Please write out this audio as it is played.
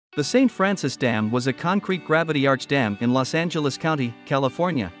The St. Francis Dam was a concrete gravity arch dam in Los Angeles County,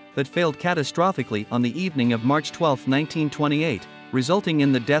 California, that failed catastrophically on the evening of March 12, 1928, resulting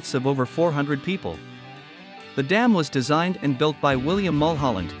in the deaths of over 400 people. The dam was designed and built by William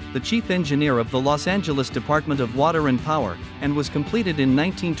Mulholland, the chief engineer of the Los Angeles Department of Water and Power, and was completed in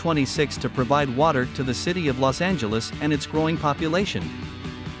 1926 to provide water to the city of Los Angeles and its growing population.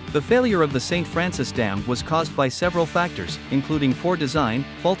 The failure of the St. Francis Dam was caused by several factors, including poor design,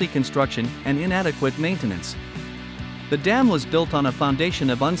 faulty construction, and inadequate maintenance. The dam was built on a foundation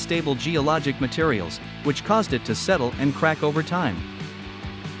of unstable geologic materials, which caused it to settle and crack over time.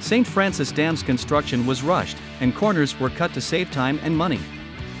 St. Francis Dam's construction was rushed, and corners were cut to save time and money.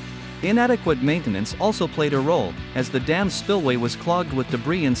 Inadequate maintenance also played a role, as the dam's spillway was clogged with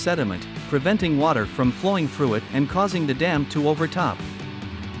debris and sediment, preventing water from flowing through it and causing the dam to overtop.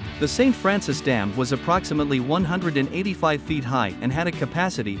 The St. Francis Dam was approximately 185 feet high and had a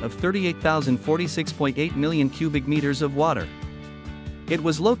capacity of 38,046.8 million cubic meters of water. It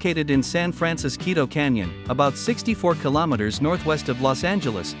was located in San Francisco Canyon, about 64 kilometers northwest of Los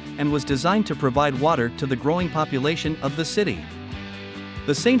Angeles, and was designed to provide water to the growing population of the city.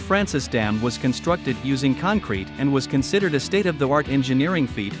 The St. Francis Dam was constructed using concrete and was considered a state-of-the-art engineering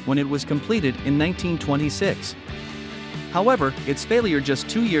feat when it was completed in 1926. However, its failure just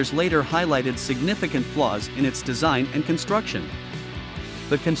 2 years later highlighted significant flaws in its design and construction.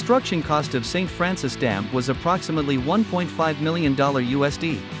 The construction cost of St. Francis Dam was approximately $1.5 million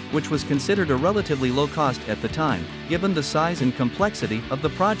USD, which was considered a relatively low cost at the time, given the size and complexity of the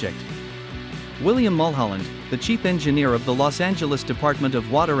project. William Mulholland, the chief engineer of the Los Angeles Department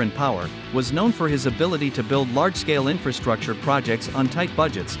of Water and Power, was known for his ability to build large-scale infrastructure projects on tight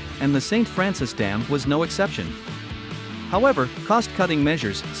budgets, and the St. Francis Dam was no exception. However, cost-cutting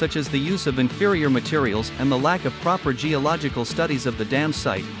measures, such as the use of inferior materials and the lack of proper geological studies of the dam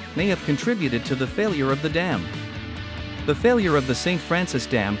site, may have contributed to the failure of the dam. The failure of the St. Francis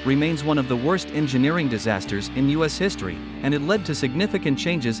Dam remains one of the worst engineering disasters in U.S. history, and it led to significant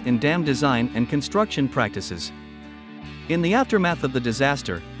changes in dam design and construction practices. In the aftermath of the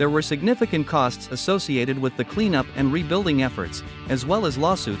disaster, there were significant costs associated with the cleanup and rebuilding efforts, as well as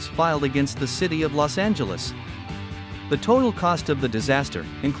lawsuits filed against the city of Los Angeles. The total cost of the disaster,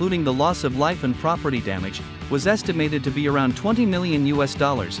 including the loss of life and property damage, was estimated to be around $20 million,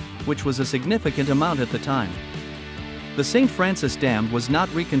 which was a significant amount at the time. The St. Francis Dam was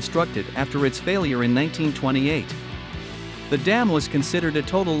not reconstructed after its failure in 1928. The dam was considered a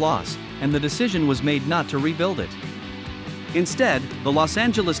total loss, and the decision was made not to rebuild it. Instead, the Los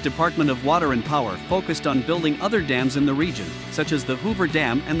Angeles Department of Water and Power focused on building other dams in the region, such as the Hoover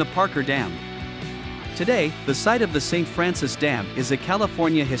Dam and the Parker Dam. Today, the site of the St. Francis Dam is a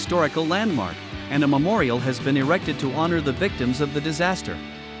California historical landmark, and a memorial has been erected to honor the victims of the disaster.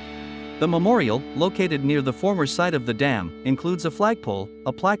 The memorial, located near the former site of the dam, includes a flagpole,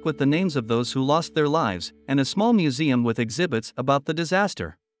 a plaque with the names of those who lost their lives, and a small museum with exhibits about the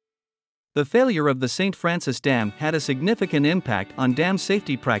disaster. The failure of the St. Francis Dam had a significant impact on dam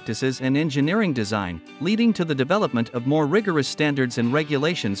safety practices and engineering design, leading to the development of more rigorous standards and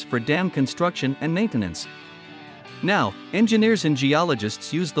regulations for dam construction and maintenance. Now, engineers and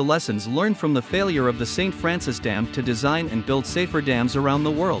geologists use the lessons learned from the failure of the St. Francis Dam to design and build safer dams around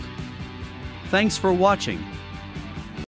the world. Thanks for watching.